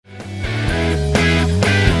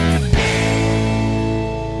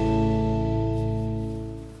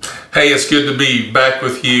Hey, it's good to be back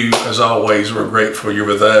with you. As always, we're grateful you're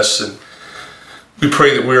with us, and we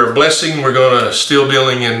pray that we're a blessing. We're going to still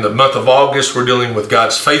dealing in the month of August. We're dealing with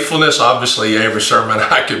God's faithfulness. Obviously, every sermon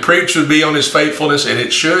I could preach would be on His faithfulness, and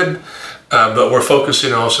it should. But we're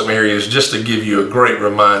focusing on some areas just to give you a great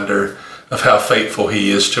reminder of how faithful He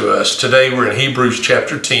is to us. Today, we're in Hebrews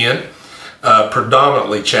chapter 10,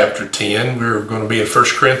 predominantly chapter 10. We're going to be in 1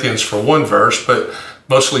 Corinthians for one verse, but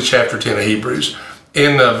mostly chapter 10 of Hebrews.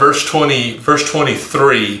 In verse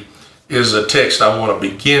 23 is a text I want to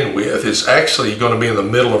begin with. It's actually going to be in the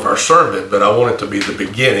middle of our sermon, but I want it to be the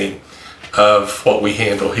beginning of what we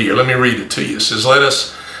handle here. Let me read it to you. It says, Let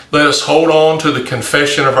us hold on to the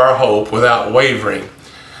confession of our hope without wavering,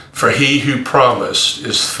 for He who promised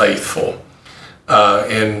is faithful.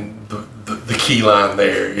 And the key line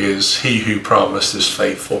there is He who promised is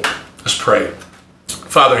faithful. Let's pray.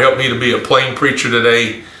 Father, help me to be a plain preacher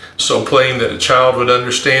today, so plain that a child would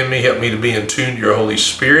understand me. Help me to be in tune to your Holy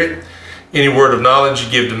Spirit. Any word of knowledge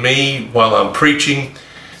you give to me while I'm preaching,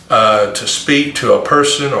 to speak to a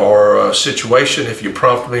person or a situation, if you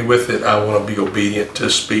prompt me with it, I want to be obedient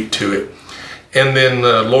to speak to it. And then,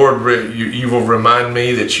 Lord, you will remind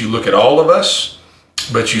me that you look at all of us,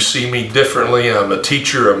 but you see me differently. I'm a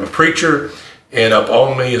teacher, I'm a preacher, and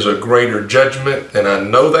upon me is a greater judgment, and I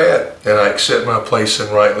know that, and I accept my place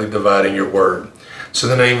in rightly dividing your word. So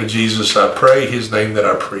in the name of Jesus, I pray, His name that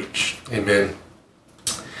I preach. Amen.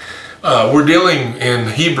 We're dealing in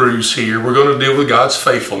Hebrews here. We're going to deal with God's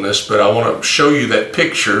faithfulness, but I want to show you that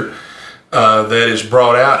picture that is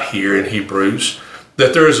brought out here in Hebrews,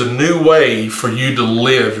 that there is a new way for you to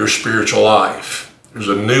live your spiritual life. There's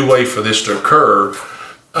a new way for this to occur.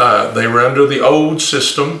 They were under the old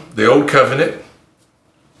system, the old covenant,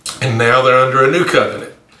 and now they're under a new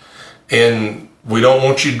covenant. And we don't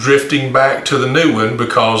want you drifting back to the new one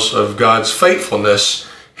because of God's faithfulness.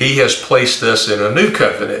 He has placed us in a new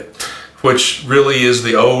covenant, which really is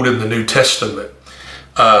the Old and the New Testament.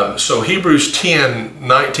 So Hebrews 10,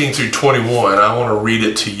 19 through 21, I want to read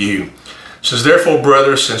it to you. It says, Therefore,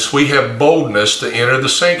 brothers, since we have boldness to enter the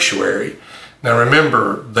sanctuary. Now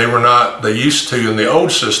remember, they used to, in the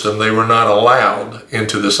old system, they were not allowed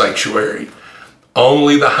into the sanctuary.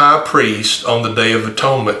 Only the high priest on the Day of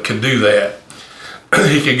Atonement could do that.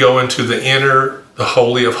 He could go into the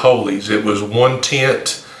Holy of Holies. It was one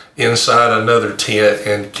tent inside another tent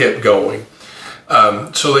and kept going.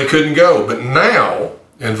 So they couldn't go. But now,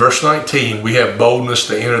 in verse 19, we have boldness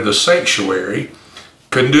to enter the sanctuary.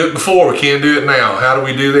 Couldn't do it before, we can't do it now. How do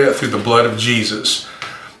we do that? Through the blood of Jesus.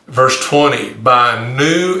 Verse 20, by a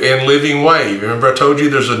new and living way. Remember I told you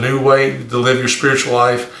there's a new way to live your spiritual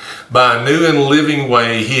life? By a new and living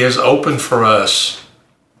way, He has opened for us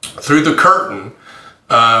through the curtain.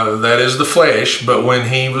 That is the flesh, but when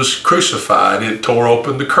He was crucified, it tore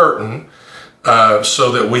open the curtain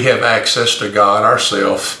so that we have access to God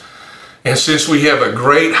ourselves. And since we have a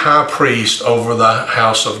great high priest over the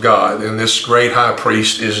house of God, and this great high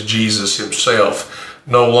priest is Jesus Himself,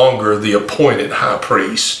 no longer the appointed high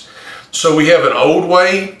priest. So we have an old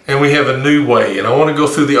way and we have a new way. And I want to go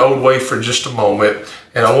through the old way for just a moment,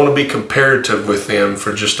 and I want to be comparative with them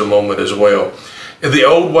for just a moment as well. In the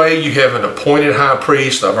old way, you have an appointed high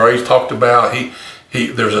priest. I've already talked about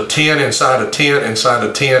there's a tent inside a tent, inside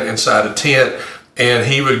a tent, inside a tent, and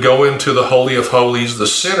he would go into the Holy of Holies, the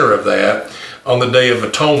center of that, on the Day of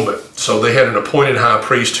Atonement. So they had an appointed high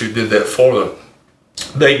priest who did that for them.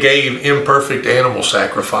 They gave imperfect animal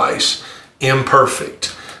sacrifice.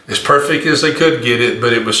 Imperfect. As perfect as they could get it,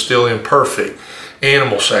 but it was still imperfect.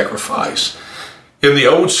 Animal sacrifice. In the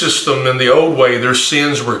old system, in the old way, their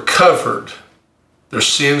sins were covered. Their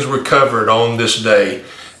sins were covered on this day,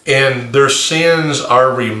 and their sins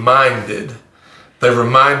are reminded. They're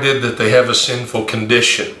reminded that they have a sinful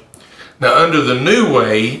condition. Now, under the new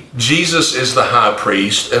way, Jesus is the high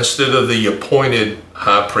priest instead of the appointed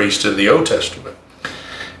high priest in the Old Testament.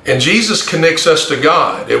 And Jesus connects us to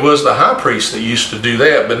God. It was the high priest that used to do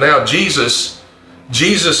that, but now Jesus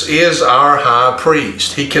is our high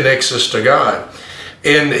priest. He connects us to God.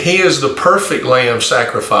 And He is the perfect lamb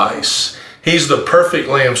sacrifice. He's the perfect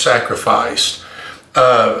lamb sacrificed.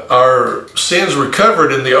 Our sins were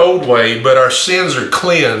covered in the old way, but our sins are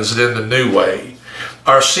cleansed in the new way.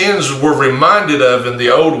 Our sins were reminded of in the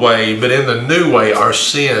old way, but in the new way, our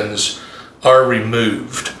sins are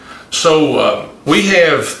removed. So we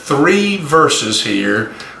have three verses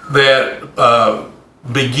here that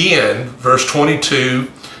begin, verse 22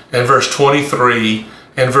 and verse 23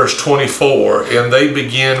 and verse 24, and they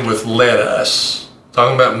begin with let us.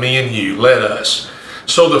 Talking about me and you, let us.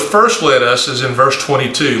 So the first let us is in verse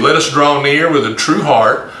 22. Let us draw near with a true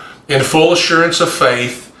heart in full assurance of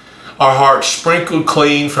faith, our hearts sprinkled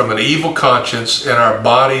clean from an evil conscience, and our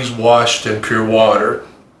bodies washed in pure water.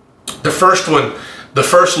 The first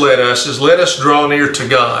let us is let us draw near to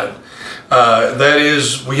God. That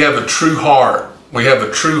is, we have a true heart. We have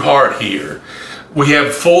a true heart here. We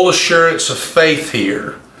have full assurance of faith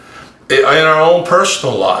here in our own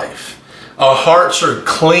personal life. Our hearts are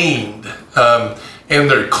cleaned and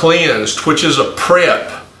they're cleansed, which is a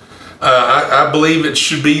prep. I believe it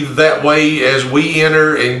should be that way as we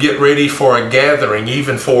enter and get ready for a gathering,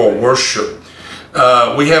 even for a worship.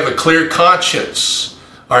 We have a clear conscience.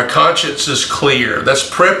 Our conscience is clear. That's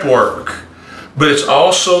prep work. But it's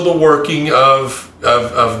also the working of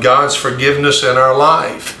God's forgiveness in our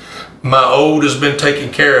life. My old has been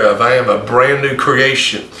taken care of. I am a brand new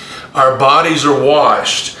creation. Our bodies are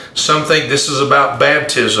washed. Some think this is about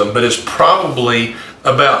baptism, but it's probably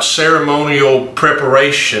about ceremonial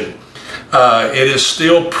preparation. It is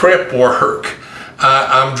still prep work.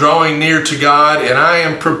 I'm drawing near to God, and I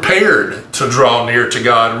am prepared to draw near to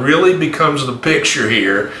God. Really becomes the picture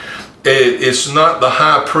here. It's not the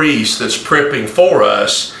high priest that's prepping for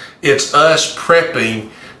us. It's us prepping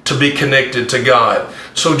to be connected to God.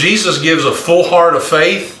 So Jesus gives a full heart of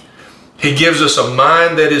faith. He gives us a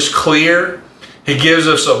mind that is clear. He gives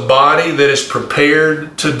us a body that is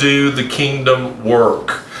prepared to do the kingdom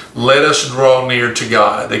work. Let us draw near to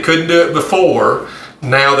God. They couldn't do it before.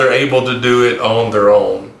 Now they're able to do it on their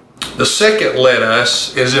own. The second let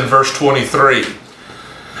us is in verse 23.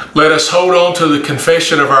 Let us hold on to the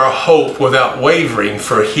confession of our hope without wavering,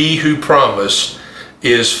 for he who promised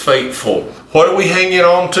is faithful. What are we hanging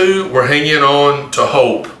on to? We're hanging on to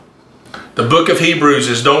hope. The book of Hebrews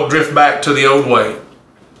is don't drift back to the old way.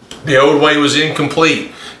 The old way was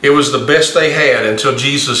incomplete. It was the best they had until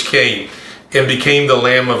Jesus came and became the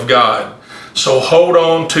Lamb of God. So hold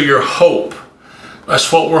on to your hope.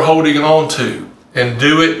 That's what we're holding on to. And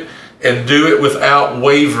do it without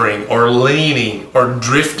wavering or leaning or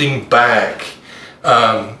drifting back.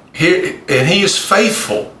 And he is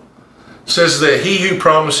faithful. It says that he who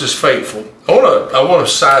promises faithful. I want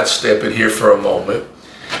to sidestep it here for a moment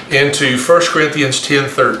into 1 Corinthians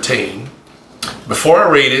 10:13. Before I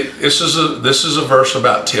read it, this is a verse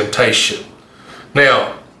about temptation.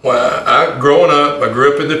 Now, growing up, I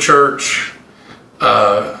grew up in the church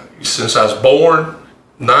since I was born.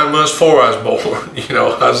 9 months before I was born,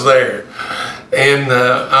 I was there. And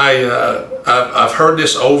I've heard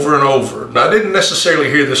this over and over. And I didn't necessarily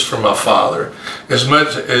hear this from my father, as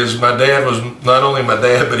much as my dad was not only my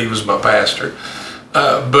dad, but he was my pastor.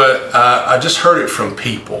 But I just heard it from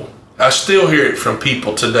people. I still hear it from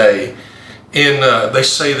people today. And they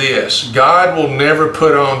say this: God will never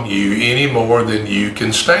put on you any more than you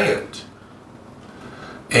can stand.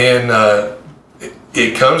 And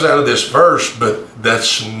it comes out of this verse, but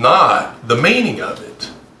that's not the meaning of it.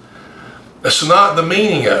 That's not the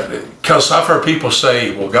meaning of it. Because I've heard people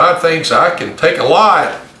say, well, God thinks I can take a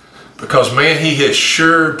lot because, man, he has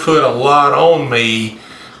sure put a lot on me.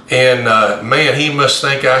 And, man, he must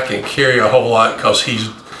think I can carry a whole lot because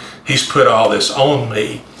he's put all this on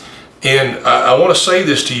me. And I want to say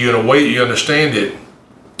this to you in a way that you understand it.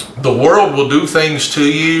 The world will do things to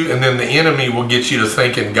you, and then the enemy will get you to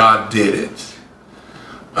thinking God did it.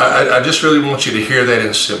 I just really want you to hear that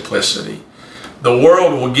in simplicity. The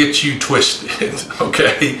world will get you twisted,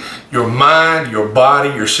 okay? Your mind, your body,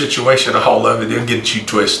 your situation, all of it, it'll get you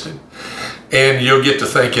twisted. And you'll get to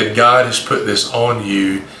thinking God has put this on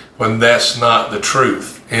you when that's not the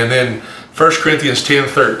truth. And then 1 Corinthians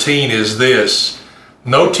 10:13 is this: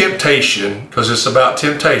 no temptation, because it's about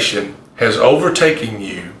temptation, has overtaken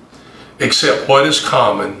you except what is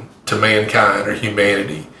common to mankind or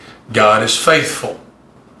humanity. God is faithful.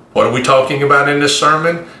 What are we talking about in this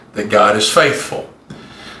sermon? That God is faithful.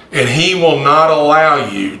 And he will not allow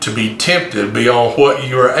you to be tempted beyond what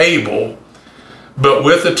you are able, but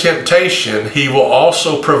with the temptation, he will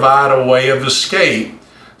also provide a way of escape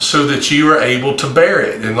so that you are able to bear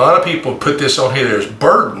it. And a lot of people put this on here, there's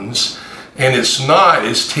burdens, and it's not,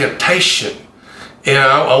 it's temptation. And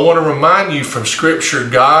I want to remind you from Scripture,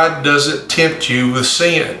 God doesn't tempt you with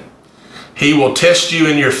sin. He will test you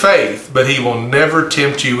in your faith, but he will never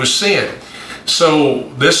tempt you with sin. So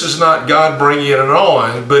this is not God bringing it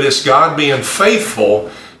on, but it's God being faithful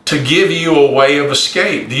to give you a way of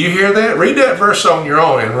escape. Do you hear that? Read that verse on your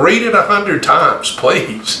own and read it 100 times,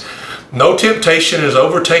 please. No temptation is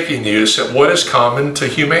overtaking you except what is common to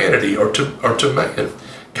humanity or to man.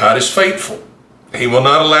 God is faithful. He will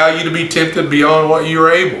not allow you to be tempted beyond what you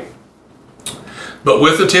are able. But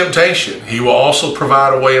with the temptation, he will also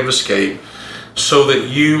provide a way of escape so that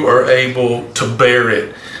you are able to bear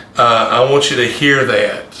it. I want you to hear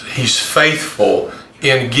that. He's faithful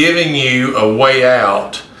in giving you a way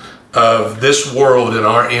out of this world and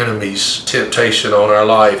our enemy's temptation on our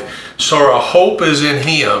life. So our hope is in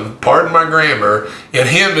Him. Pardon my grammar. And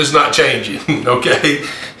Him is not changing, okay?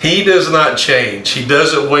 He does not change. He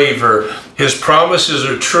doesn't waver. His promises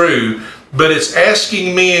are true, but it's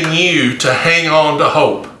asking me and you to hang on to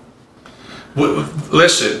hope.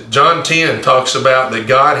 Listen, John 10 talks about that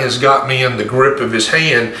God has got me in the grip of His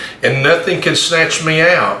hand and nothing can snatch me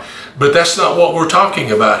out. But that's not what we're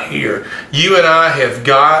talking about here. You and I have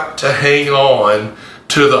got to hang on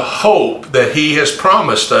to the hope that He has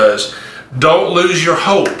promised us. Don't lose your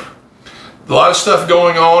hope. A lot of stuff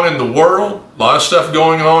going on in the world, a lot of stuff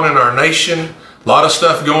going on in our nation, a lot of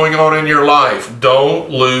stuff going on in your life. Don't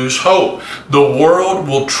lose hope. The world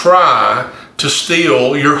will try to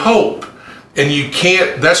steal your hope. And you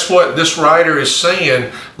can't, that's what this writer is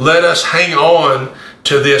saying. Let us hang on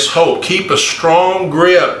to this hope. Keep a strong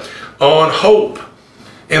grip on hope.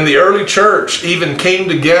 And the early church even came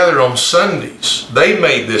together on Sundays. They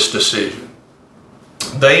made this decision.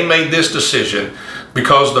 They made this decision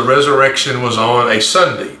because the resurrection was on a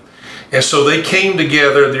Sunday. And so they came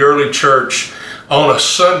together, the early church, on a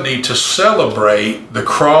Sunday to celebrate the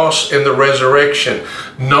cross and the resurrection,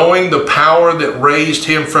 knowing the power that raised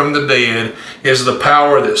Him from the dead is the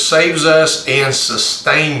power that saves us and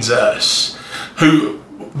sustains us,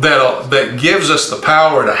 that gives us the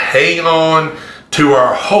power to hang on to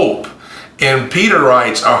our hope. And Peter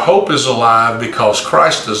writes, our hope is alive because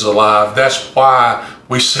Christ is alive. That's why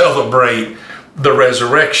we celebrate the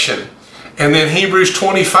resurrection. And then Hebrews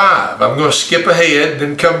 25, I'm going to skip ahead and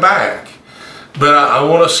then come back. But I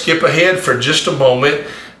want to skip ahead for just a moment.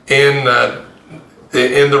 And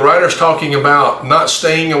the writer's talking about not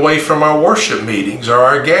staying away from our worship meetings or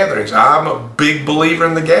our gatherings. I'm a big believer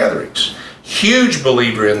in the gatherings. Huge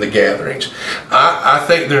believer in the gatherings. I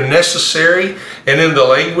think they're necessary. And in the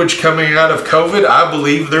language coming out of COVID, I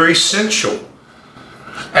believe they're essential.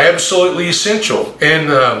 Absolutely essential. And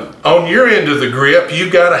on your end of the grip,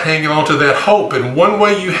 you've got to hang on to that hope. And one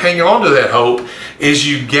way you hang on to that hope is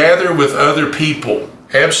you gather with other people.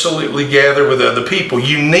 Absolutely gather with other people.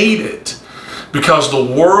 You need it because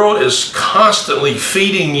the world is constantly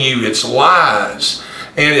feeding you its lies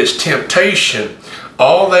and its temptation.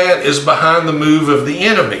 All that is behind the move of the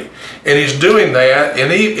enemy. And he's doing that.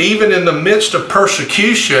 And even in the midst of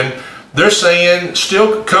persecution, they're saying,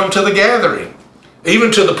 still come to the gathering.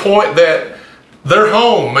 Even to the point that their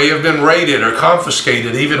home may have been raided or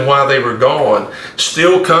confiscated even while they were gone.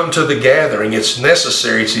 Still come to the gathering. It's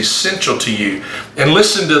necessary. It's essential to you. And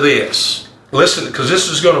listen to this. Listen, because this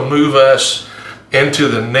is going to move us into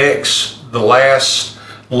the last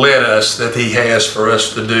let us that He has for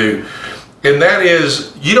us to do. And that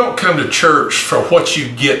is, you don't come to church for what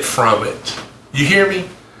you get from it. You hear me?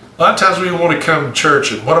 A lot of times we want to come to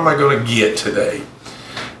church and what am I going to get today?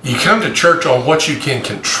 You come to church on what you can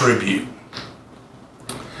contribute.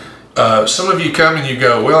 Some of you come and you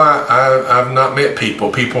go, well, I've not met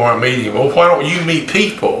people. People aren't meeting. Well, why don't you meet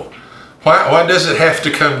people? Why does it have to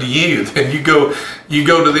come to you? Then you go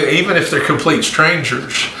to them, even if they're complete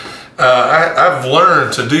strangers. I've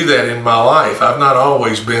learned to do that in my life. I've not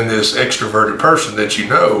always been this extroverted person that you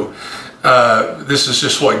know. This is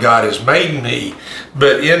just what God has made me.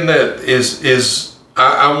 But in that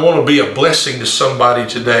I want to be a blessing to somebody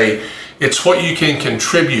today. It's what you can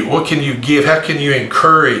contribute. What can you give? How can you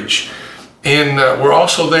encourage? And we're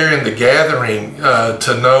also there in the gathering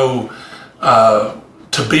to know,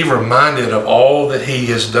 to be reminded of all that He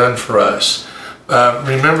has done for us.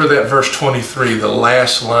 Remember that verse 23, the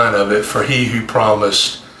last line of it, for He who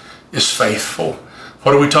promised is faithful.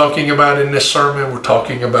 What are we talking about in this sermon? We're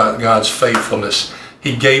talking about God's faithfulness.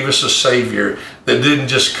 He gave us a Savior that didn't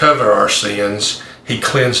just cover our sins, He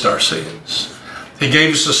cleansed our sins. He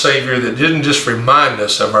gave us a Savior that didn't just remind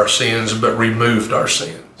us of our sins, but removed our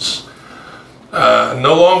sins.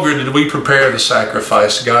 No longer did we prepare the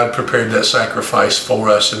sacrifice. God prepared that sacrifice for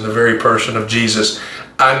us in the very person of Jesus.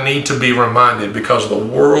 I need to be reminded because the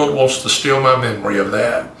world wants to steal my memory of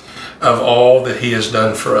that, of all that He has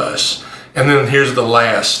done for us. And then here's the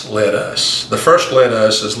last let us. The first let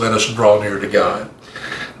us is let us draw near to God.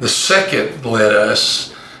 The second let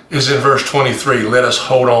us is in verse 23, let us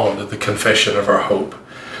hold on to the confession of our hope.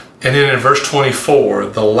 And then in verse 24,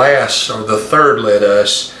 the last or the third let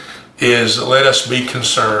us is let us be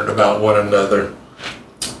concerned about one another.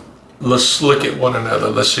 Let's look at one another.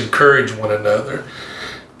 Let's encourage one another.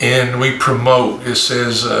 And we promote, it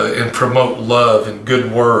says, and promote love and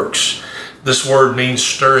good works. This word means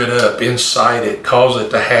stir it up, incite it, cause it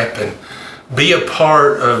to happen. Be a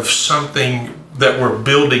part of something that we're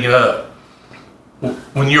building up.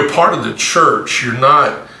 when you're part of the church, you're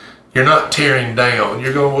not tearing down.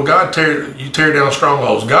 You're going, well, you tear down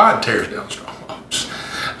strongholds. God tears down strongholds.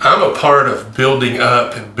 I'm a part of building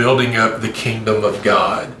up the kingdom of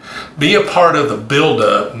God. Be a part of the build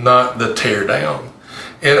up, not the tear down.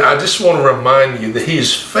 And I just want to remind you that He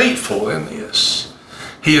is faithful in this.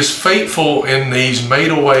 He is faithful in these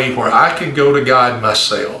made a way where I can go to God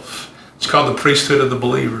myself. It's called the priesthood of the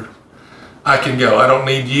believer. I can go. I don't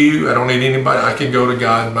need you. I don't need anybody. I can go to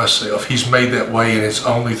God myself. He's made that way, and it's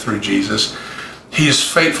only through Jesus. He is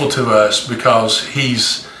faithful to us because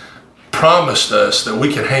He's promised us that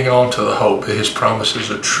we can hang on to the hope that His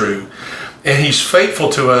promises are true. And He's faithful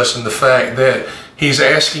to us in the fact that He's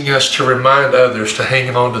asking us to remind others to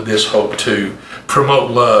hang on to this hope too.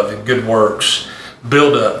 Promote love and good works.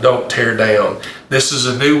 Build up, don't tear down. This is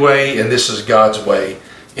a new way, and this is God's way.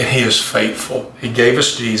 And He is faithful. He gave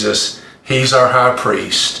us Jesus. He's our high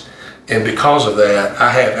priest. And because of that,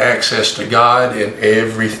 I have access to God and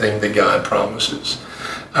everything that God promises.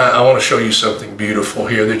 I want to show you something beautiful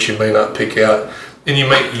here that you may not pick out. And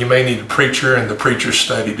you may need a preacher and the preacher's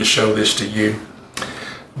study to show this to you.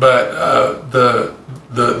 But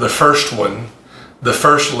the first one, the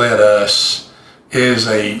first let us, is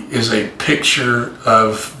a picture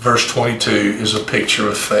of, verse 22 is a picture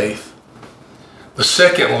of faith. The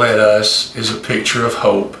second let us is a picture of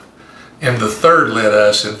hope. And the third let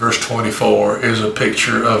us in verse 24 is a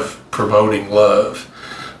picture of promoting love.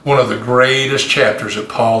 One of the greatest chapters that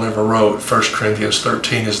Paul ever wrote, 1 Corinthians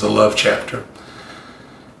 13, is the love chapter.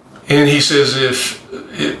 And he says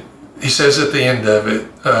he says at the end of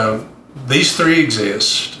it, these three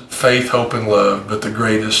exist, faith, hope, and love, but the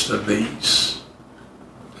greatest of these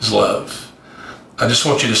is love. I just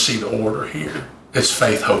want you to see the order here. It's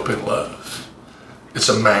faith, hope, and love. It's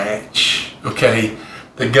a match, okay?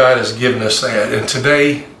 That God has given us that. And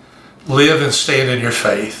today, live and stand in your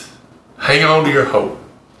faith. Hang on to your hope.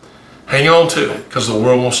 Hang on to it, because the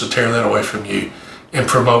world wants to tear that away from you. And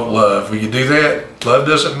promote love. Will you do that? Love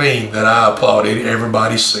doesn't mean that I applaud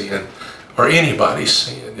everybody's sin or anybody's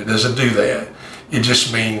sin. It doesn't do that. It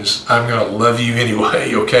just means I'm going to love you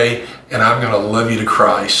anyway, okay? And I'm going to love you to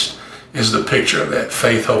Christ, is the picture of that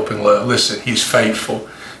faith, hope, and love. Listen, He's faithful.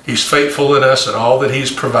 He's faithful in us and all that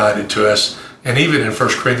He's provided to us. And even in 1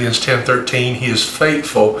 Corinthians 10:13, He is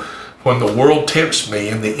faithful when the world tempts me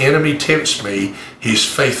and the enemy tempts me. He's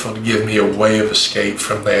faithful to give me a way of escape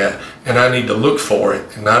from that. And I need to look for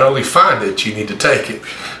it. And not only find it, you need to take it.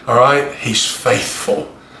 All right? He's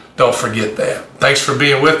faithful. Don't forget that. Thanks for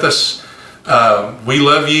being with us. We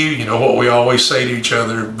love you. You know what we always say to each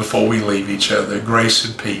other before we leave each other. Grace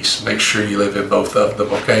and peace. Make sure you live in both of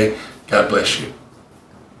them, okay? God bless you.